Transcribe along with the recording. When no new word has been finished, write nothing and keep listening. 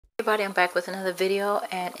Everybody, I'm back with another video,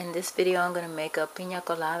 and in this video I'm going to make a Pina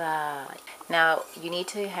Colada. Now you need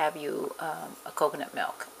to have a coconut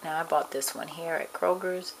milk. Now I bought this one here at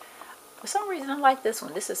Kroger's. For some reason I like this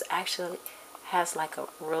one. This is actually has like a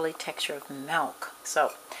really texture of milk.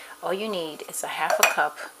 So all you need is a half a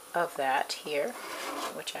cup of that here,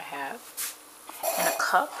 which I have, and a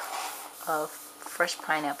cup of fresh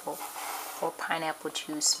pineapple or pineapple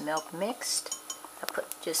juice milk mixed. I put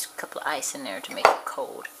just a couple of ice in there to make it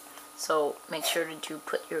cold. So make sure that you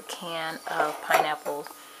put your can of pineapple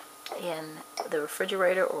in the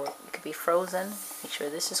refrigerator, or it could be frozen. Make sure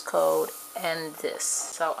this is cold, and this.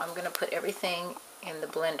 So I'm going to put everything in the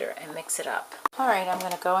blender and mix it up. Alright, I'm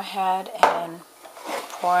going to go ahead and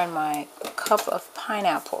pour in my cup of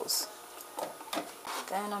pineapples.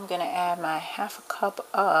 Then I'm going to add my half a cup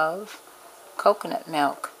of coconut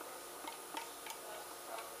milk.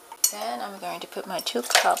 Then I'm going to put my 2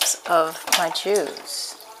 cups of my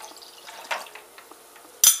juice.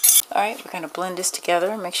 Alright, we're going to blend this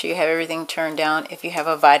together. Make sure you have everything turned down if you have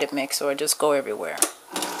a Vitamix, or just go everywhere.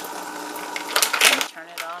 And turn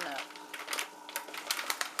it on up.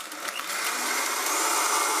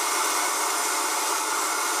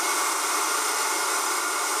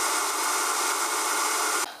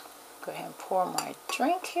 Go ahead and pour my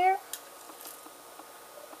drink here.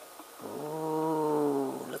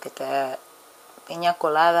 Ooh, look at that. Pina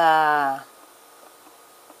Colada.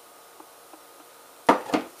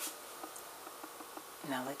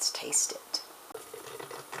 Now let's taste it.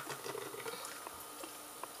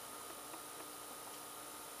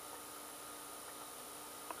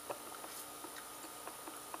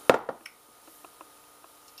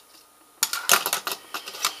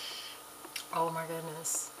 Oh my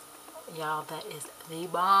goodness. Y'all, that is the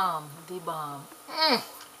bomb. The bomb.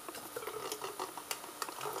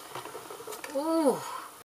 Ooh.